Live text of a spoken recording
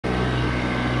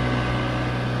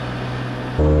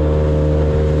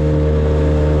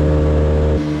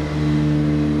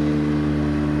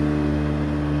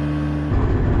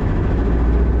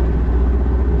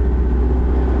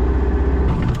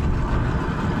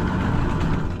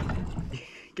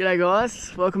G'day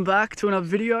guys, welcome back to another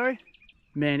video.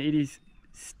 Man, it is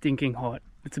stinking hot.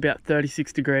 It's about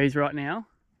 36 degrees right now,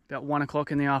 about 1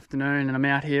 o'clock in the afternoon, and I'm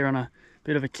out here on a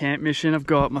bit of a camp mission. I've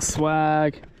got my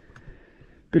swag,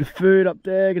 bit of food up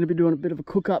there, gonna be doing a bit of a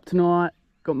cook up tonight.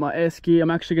 Got my esky,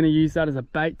 I'm actually gonna use that as a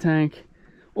bait tank.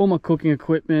 All my cooking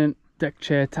equipment, deck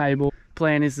chair, table.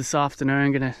 Plan is this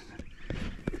afternoon, gonna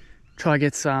try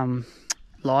get some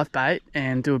live bait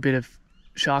and do a bit of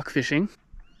shark fishing.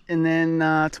 And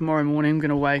then tomorrow morning I'm going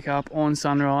to wake up on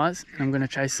sunrise and I'm going to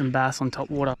chase some bass on top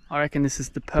water. I reckon this is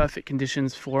the perfect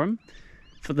conditions for them,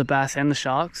 for the bass and the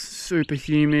sharks. Super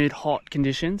humid, hot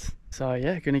conditions. So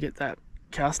yeah, going to get that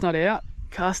cast net out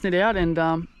and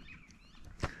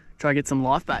try to get some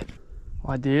live bait.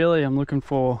 Ideally I'm looking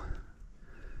for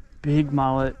big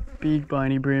mullet, big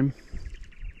bony brim.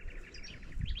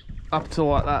 Up to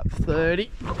like that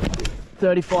 30,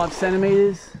 35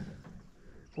 centimeters.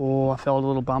 Oh, I felt a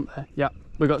little bump there. Yep,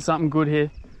 we got something good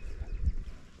here.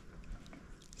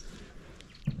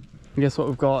 And guess what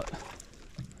we've got?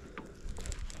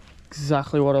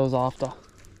 Exactly what I was after.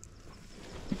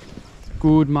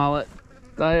 Good mullet.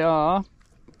 They are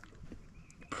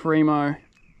primo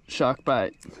shark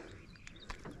bait.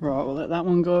 Right, we'll let that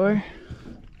one go.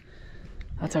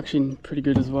 That's actually pretty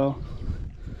good as well.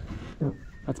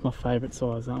 That's my favourite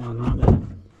size, that one right there.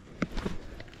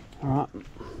 Alright.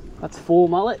 That's 4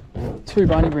 mullet, 2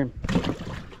 bony brim.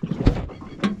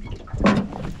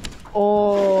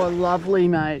 Oh, lovely,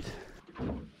 mate.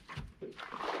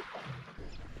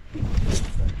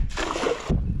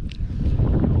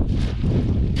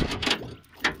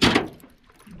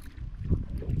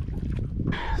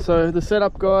 So the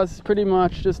setup, guys, is pretty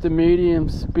much just a medium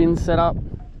spin setup.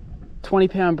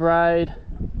 20-pound braid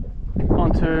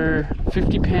onto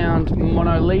 50-pound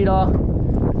mono leader.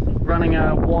 Running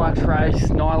a wire trace,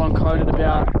 nylon coated,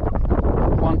 about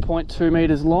 1.2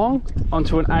 meters long,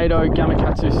 onto an 8/0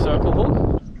 Gamakatsu circle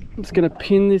hook. I'm just going to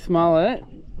pin this mullet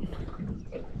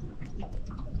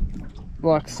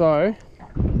like so.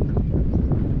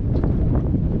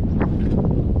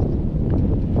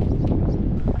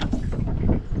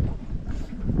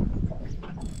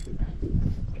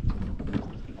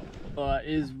 Oh, it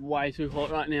is way too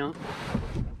hot right now.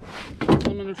 I'm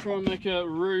going to try and make a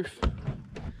roof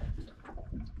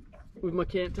with my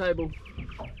camp table.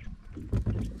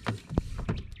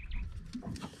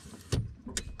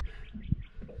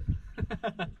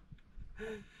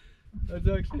 That's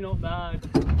actually not bad.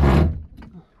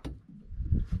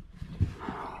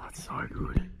 Oh, that's so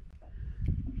good.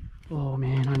 Oh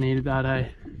man, I needed that, eh?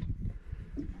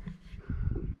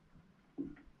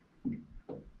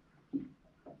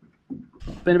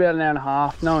 Been about an hour and a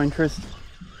half, no interest,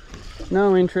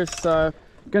 so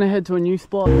gonna head to a new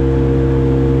spot.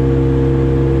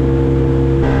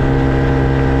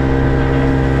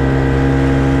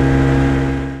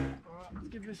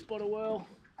 Spot a whirl.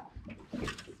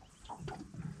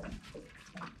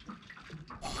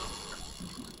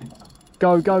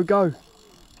 Go, go, go.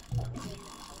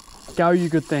 Go, you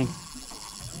good thing.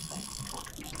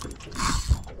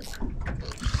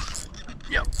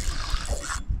 Yep.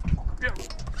 Yep.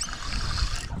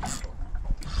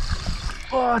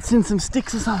 Oh, it's in some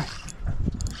sticks or something.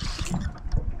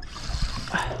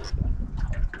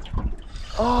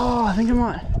 Oh, I think it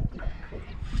might.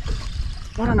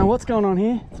 I don't know what's going on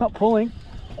here. It's not pulling.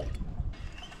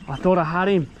 I thought I had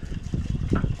him.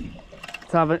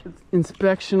 Let's have an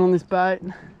inspection on this bait.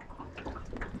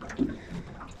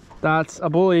 That's a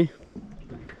bully.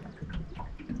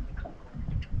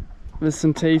 There's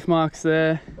some teeth marks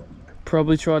there.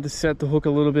 Probably tried to set the hook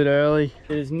a little bit early.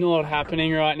 It is not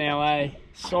happening right now, eh?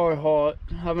 So hot.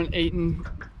 Haven't eaten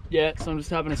yet, so I'm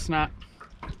just having a snack.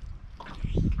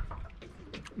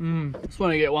 Just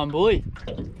want to get one bully.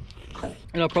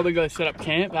 And I'll probably go set up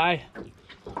camp, eh?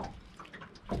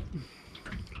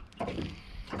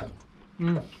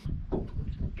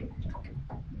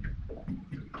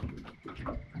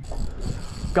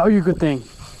 Go, you good thing.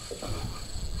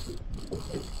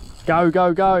 Go,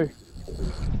 go, go.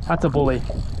 That's a bully.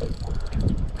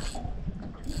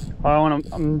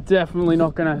 I'm definitely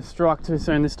not gonna strike too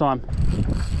soon this time.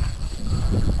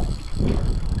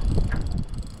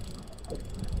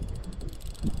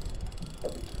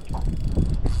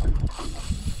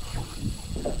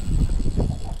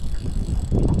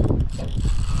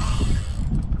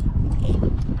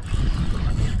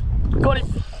 Got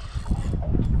him.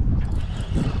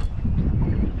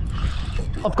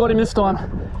 I've got him this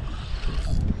time.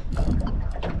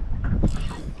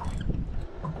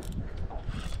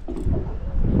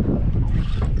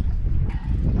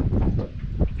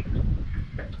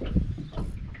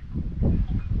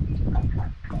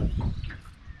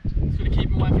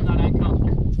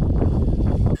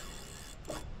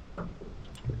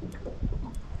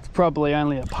 probably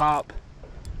only a pup.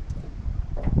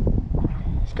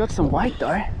 He's got some weight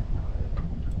though.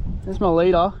 There's my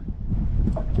leader.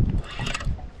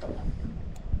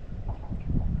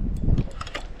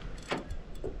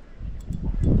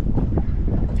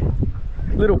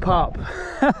 Little pup.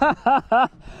 I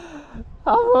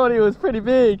thought he was pretty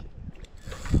big.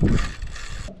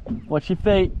 Watch your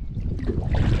feet.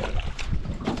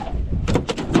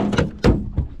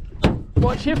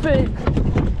 Watch your feet.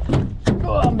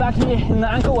 Oh, I'm back here in the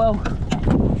ankle well.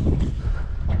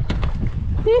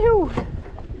 Yoo-hoo.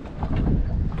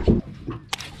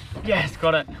 Yes,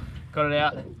 got it. Got it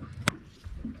out.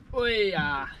 Oi,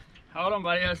 hold on,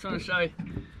 buddy. I just want to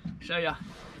show you.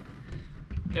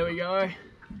 There we go.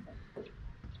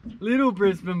 Little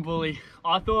Brisbane bully.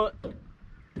 I thought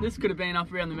this could have been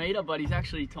up around the meter, but he's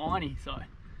actually tiny, so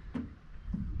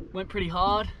went pretty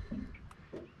hard.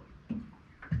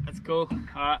 That's cool.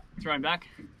 All right, throw him back.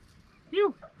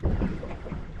 You.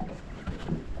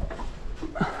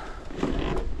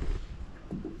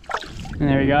 And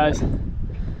there he goes.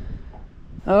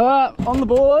 All right, on the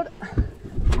board.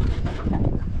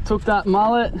 Took that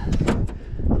mullet,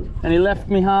 and he left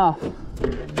me half. Almost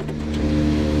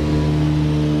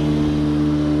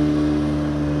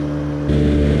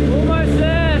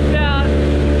there, about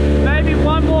maybe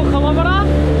 1 more kilometre.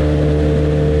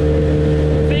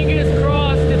 Fingers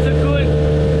crossed it's a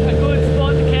good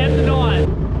spot to camp tonight.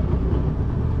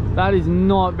 That is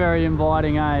not very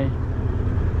inviting, eh?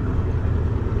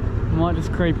 Might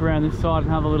just creep around this side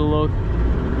and have a little look.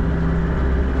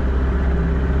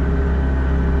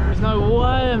 There's no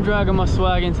way I'm dragging my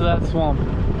swag into that swamp.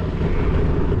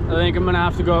 I think I'm gonna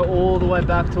have to go all the way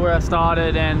back to where I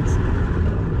started and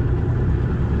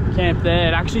camp there.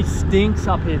 It actually stinks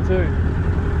up here too.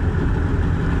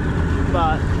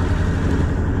 But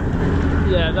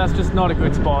yeah, that's just not a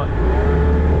good spot.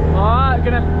 Alright,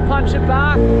 gonna punch it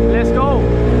back. Let's go.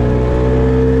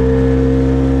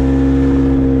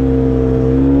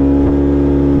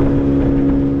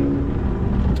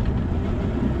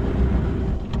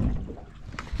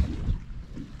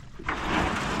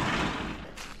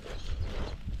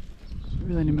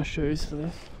 Really need my shoes for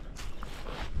this.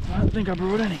 I don't think I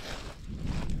brought any.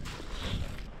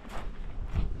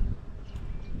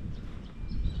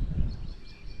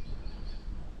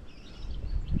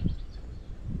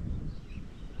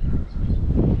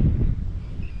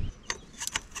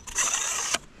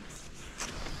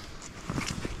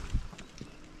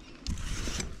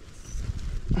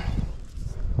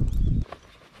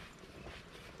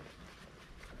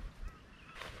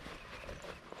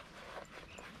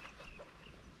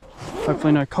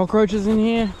 Hopefully no cockroaches in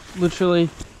here. Literally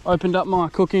opened up my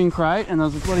cooking crate and there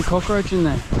was a bloody cockroach in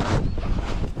there.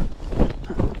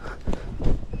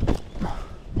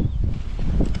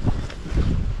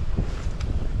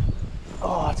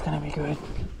 Oh, it's gonna be good.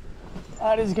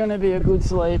 That is gonna be a good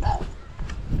sleep.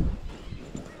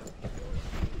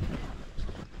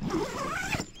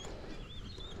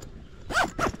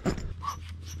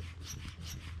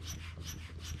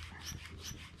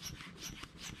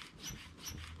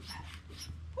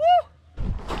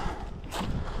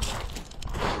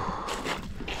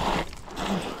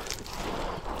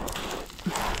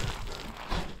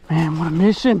 Man, what a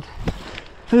mission.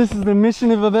 This is the mission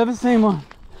if I've ever seen one.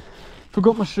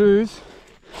 Forgot my shoes.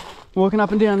 Walking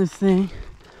up and down this thing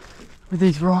with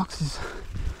these rocks is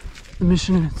the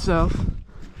mission in itself.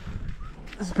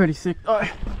 This is pretty sick though.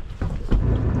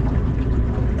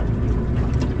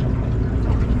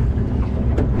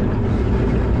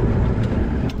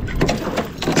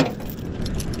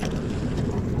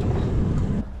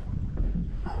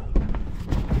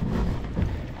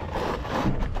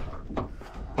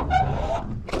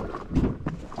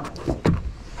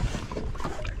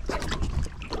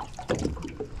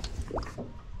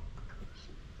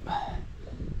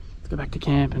 Go back to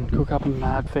camp and cook up a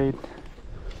mad feed.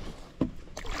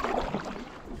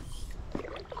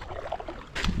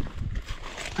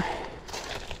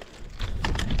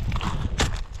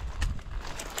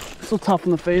 This will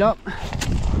toughen the feet up.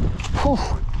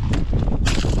 Whew.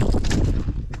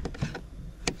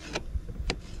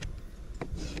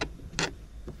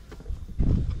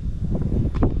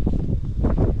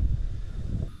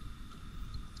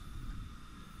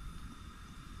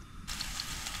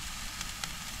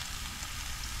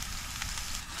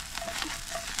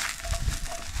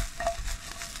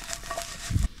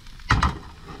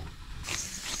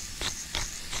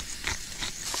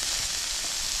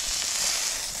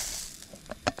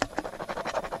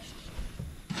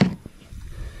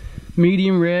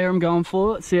 Medium rare I'm going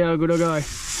for. Let's see how good I go.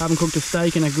 Haven't cooked a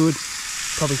steak in a good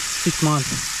probably 6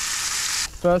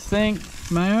 months. First thing,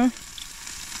 mayo.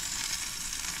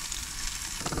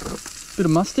 Bit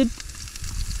of mustard.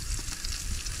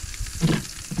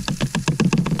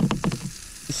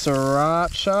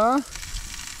 Sriracha.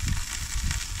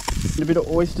 And a bit of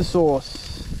oyster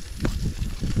sauce.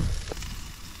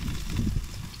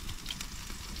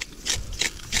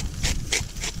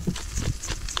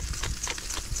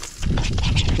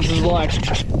 This is like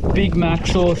Big Mac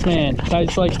sauce, man.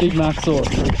 Tastes like Big Mac sauce.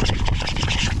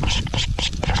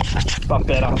 But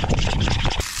better.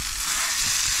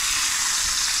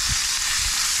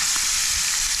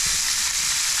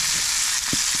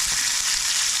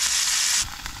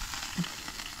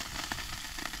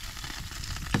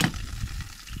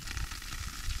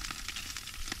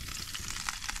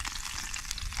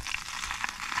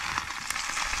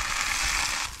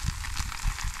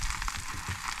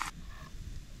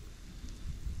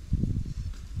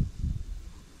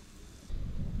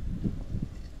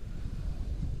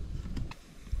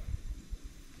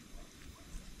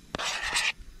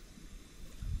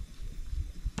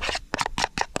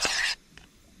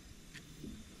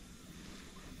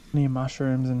 Near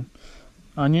mushrooms and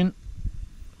onion.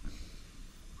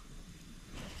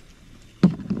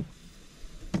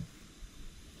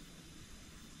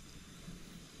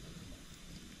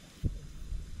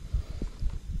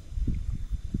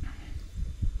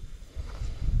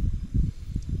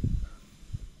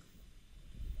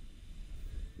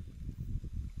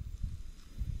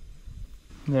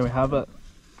 There we have it.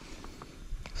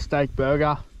 Steak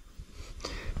burger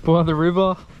by the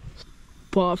river.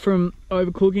 Apart from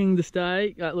overcooking the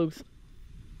steak, that looks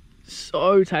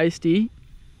so tasty.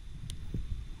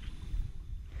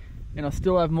 And I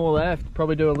still have more left.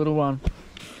 Probably do a little one.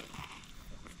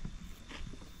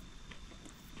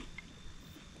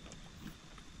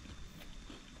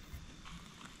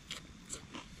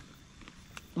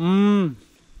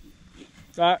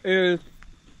 That is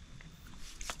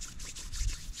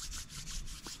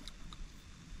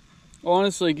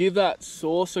honestly, give that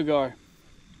sauce a go.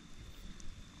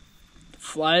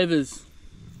 Flavors.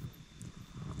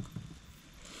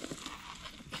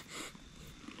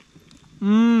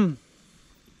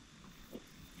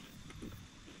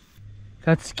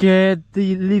 That scared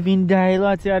the living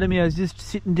daylights out of me. I was just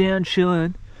sitting down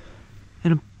chilling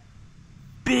and a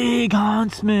big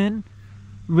huntsman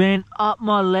ran up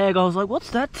my leg. I was like, what's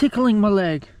that tickling my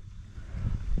leg?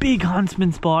 Big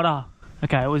huntsman spider.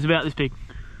 Okay, it was about this big.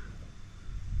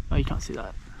 Oh, you can't see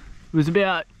that. It was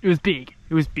big.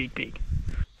 It was big.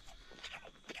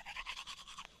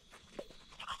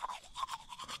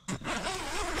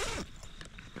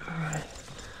 Alright.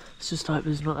 Let's just hope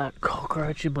there's not that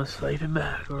cockroach in my sleeping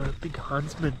bag or a big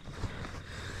huntsman.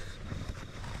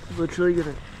 I'm literally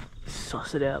gonna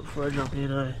suss it out before I jump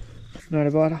in, eh? No,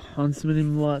 if I had a huntsman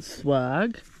in my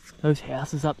swag, those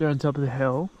houses up there on top of the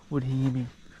hill would hear me.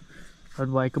 I'd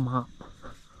wake them up.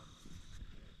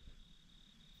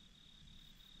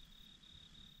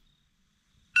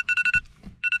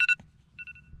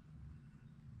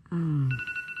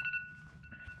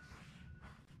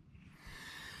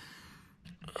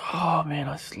 Oh man,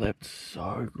 I slept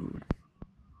so good.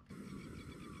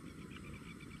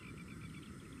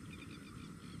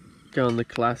 Going the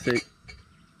classic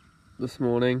this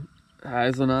morning,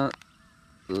 hazelnut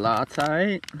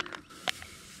latte,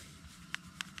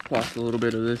 plus a little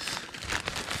bit of this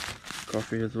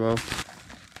coffee as well.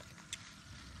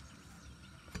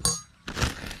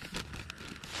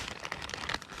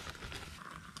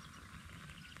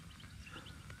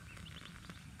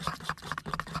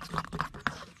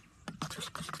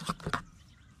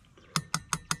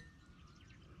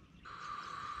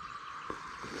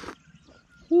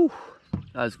 Whew,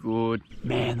 that's good.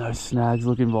 Man, those snags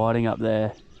look inviting up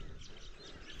there.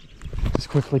 Just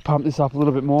quickly pump this up a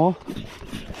little bit more,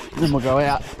 and then we'll go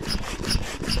out.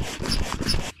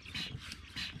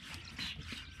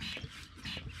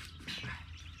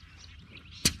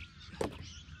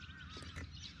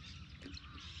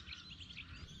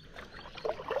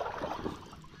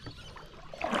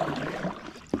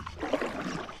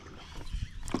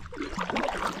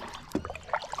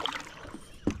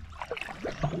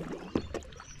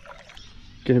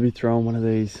 Gonna be throwing one of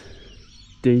these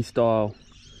D-style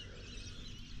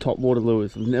top water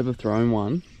lures. I've never thrown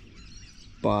one,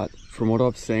 but from what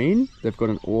I've seen, they've got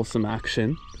an awesome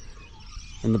action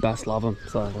and the bass love them.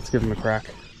 So let's give them a crack.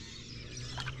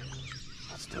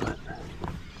 Let's do it.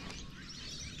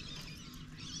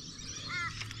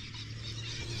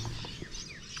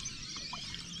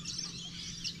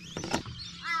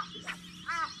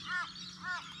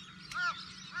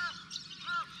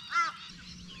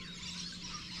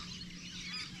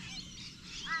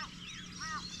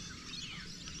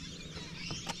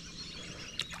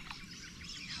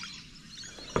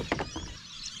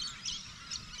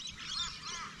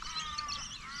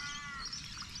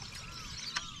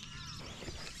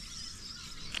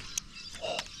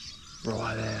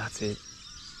 Right there, that's it.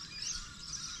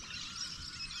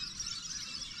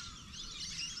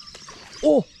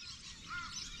 Oh!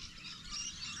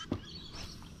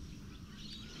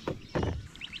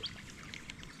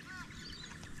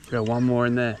 Got one more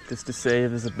in there just to see if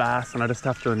there's a bass, and I just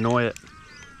have to annoy it.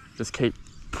 Just keep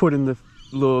putting the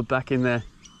lure back in there.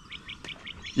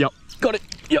 Yep, got it.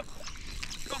 Yep.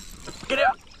 Get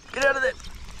out. Get out of there.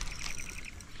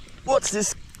 What's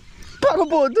this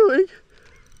paddleboard doing?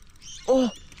 Oh,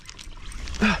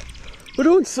 we're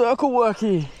doing circle work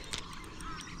here.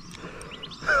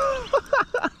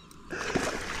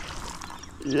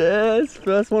 Yes,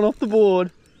 first one off the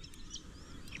board.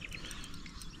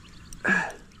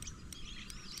 I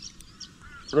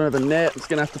don't have a net, I'm just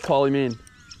gonna have to pole him in.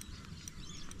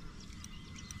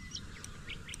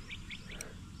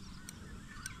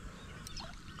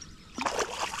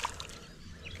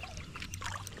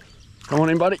 Come on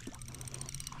in, buddy.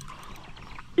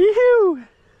 Yoo-hoo!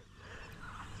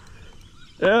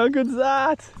 How good's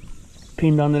that?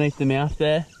 Pinned underneath the mouth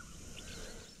there.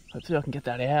 Hopefully I can get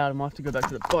that out. I might have to go back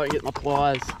to the boat and get my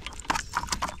pliers.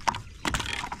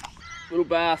 Little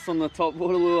bass on the top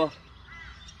water lure.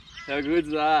 How good's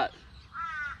that?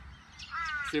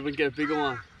 See if we can get a bigger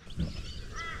one.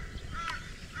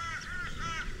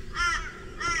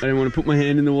 I didn't want to put my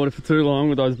hand in the water for too long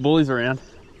with those bullies around.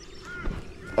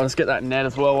 I'll just get that net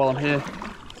as well while I'm here.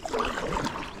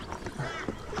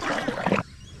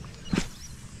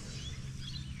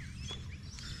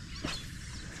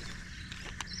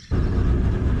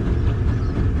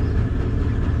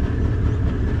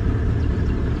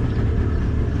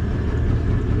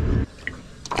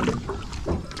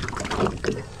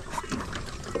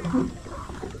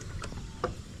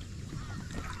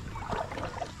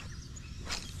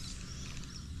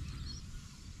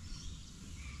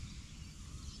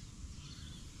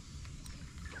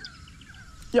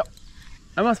 Yep,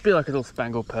 that must be like a little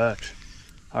spangled perch,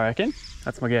 I reckon.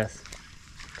 That's my guess.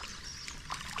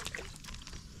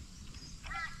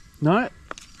 No,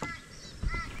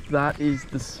 that is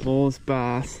the smallest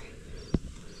bass.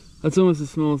 That's almost as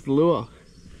small as the lure.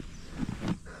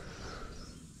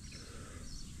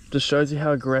 Just shows you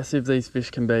how aggressive these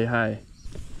fish can be, hey?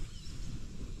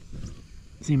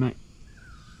 See, mate.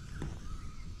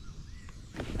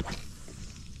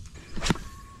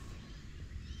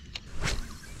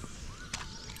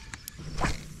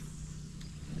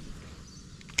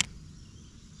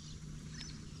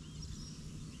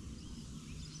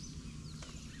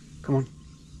 Come on.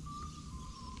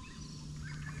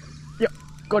 Yep,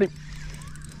 got him.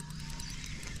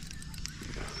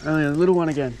 Only a little one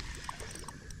again.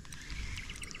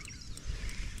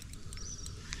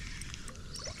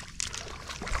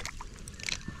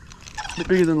 A bit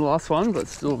bigger than the last one, but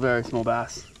still a very small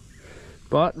bass.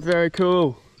 But very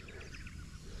cool.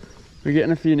 We're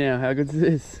getting a few now. How good is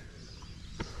this?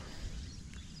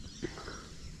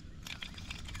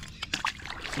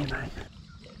 See, mate.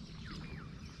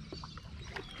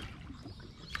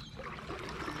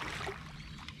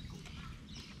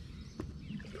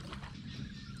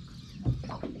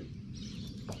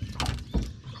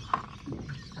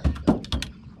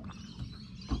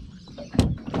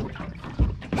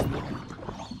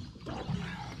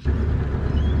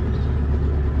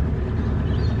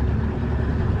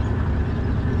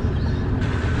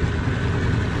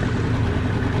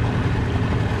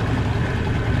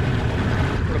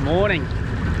 Morning.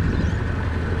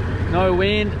 No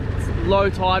wind, it's low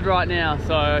tide right now,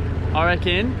 so I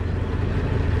reckon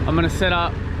I'm gonna set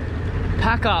up,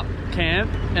 pack up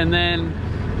camp, and then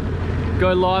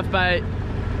go live bait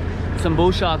some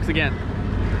bull sharks again.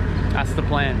 That's the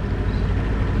plan.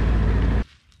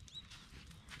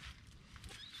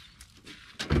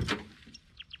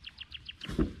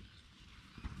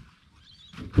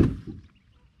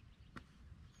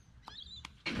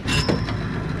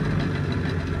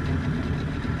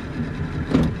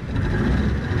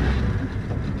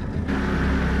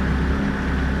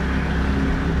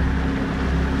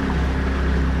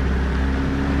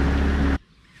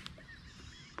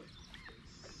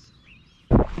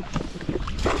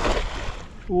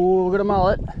 Oh, we've got a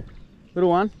mullet. Little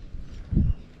one.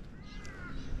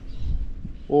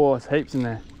 Oh, there's heaps in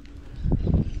there.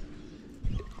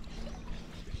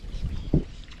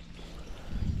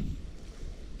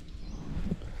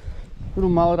 Little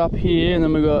mullet up here, and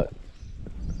then we've got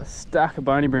a stack of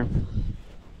bony brim.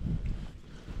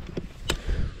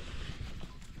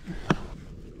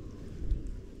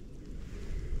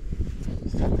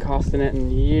 Just haven't cast a net in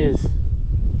years.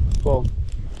 Well,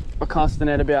 I cast the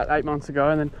net about 8 months ago,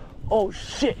 and then, oh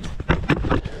shit!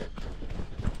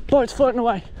 Boat's floating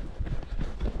away.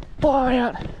 Far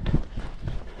out.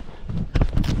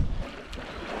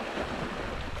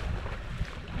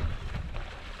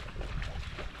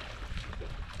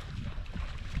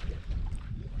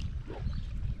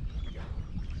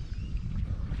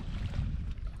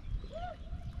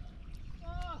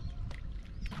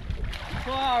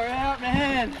 Far out,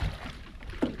 man.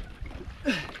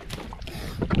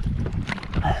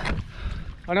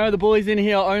 I know the bullies in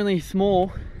here are only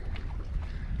small,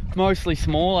 mostly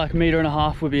small, like 1.5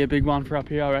 meters would be a big one for up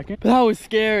here, I reckon. But that was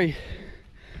scary.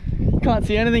 Can't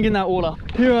see anything in that water.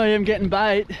 Here I am getting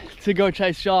bait to go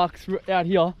chase sharks out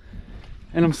here,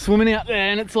 and I'm swimming out there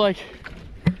and it's like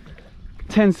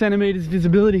 10 centimeters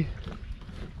visibility.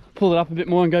 Pull it up a bit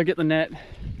more and go get the net.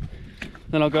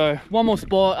 Then I'll go one more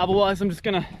spot, otherwise I'm just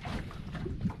gonna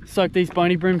soak these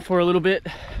bony bream for a little bit,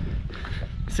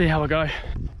 see how I go.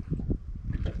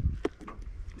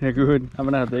 Yeah, good.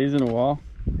 Haven't had these in a while.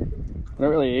 I don't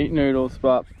really eat noodles,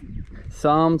 but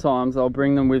sometimes I'll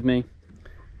bring them with me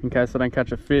in case I don't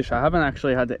catch a fish. I haven't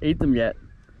actually had to eat them yet.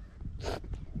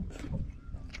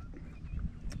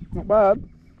 Not bad.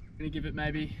 I'm gonna give it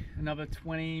maybe another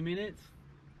 20 minutes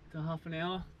to half an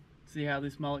hour, see how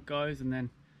this mullet goes, and then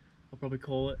I'll probably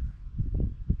call it.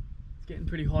 It's getting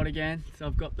pretty hot again, so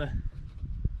I've got the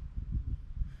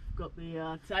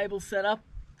table set up.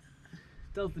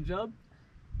 Does the job.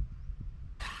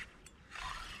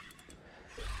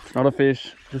 It's not a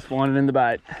fish, just winding in the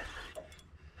bait.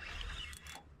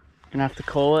 Gonna have to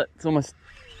call it. It's almost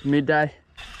midday.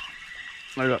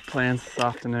 I've got plans this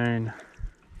afternoon,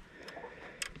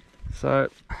 so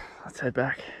let's head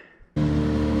back.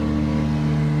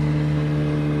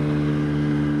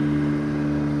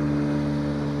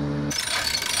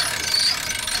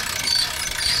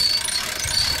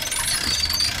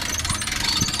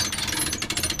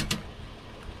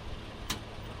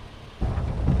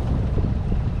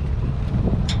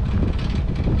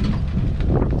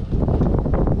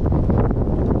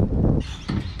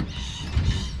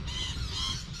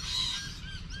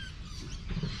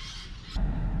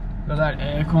 Got that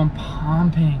aircon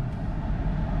pumping.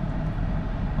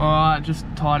 Alright, just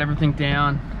tied everything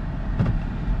down.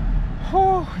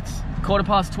 Oh, it's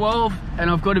 12:15 and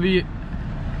I've got to be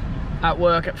at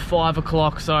work at 5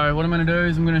 o'clock. So what I'm going to do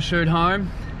is I'm going to shoot home,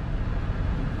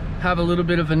 have a little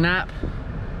bit of a nap,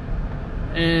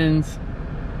 and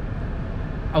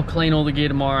I'll clean all the gear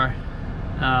tomorrow.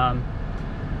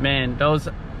 Man, that was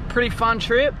a pretty fun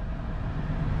trip.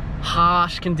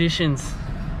 Harsh conditions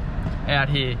out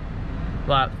here.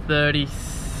 Like 30,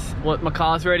 what my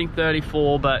car's rating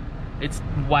 34, but it's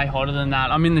way hotter than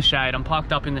that. I'm in the shade, I'm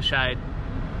parked up in the shade.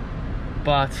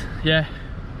 But yeah,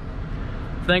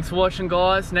 thanks for watching,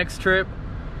 guys. Next trip,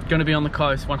 gonna be on the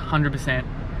coast, 100%.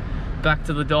 Back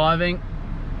to the diving.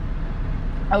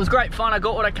 That was great fun. I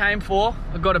got what I came for.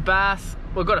 I got a bass,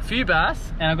 well, I got a few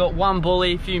bass, and I got one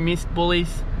bully, a few missed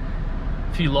bullies,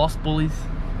 a few lost bullies.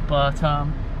 But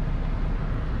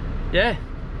yeah.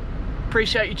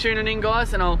 Appreciate you tuning in,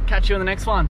 guys, and I'll catch you on the next one.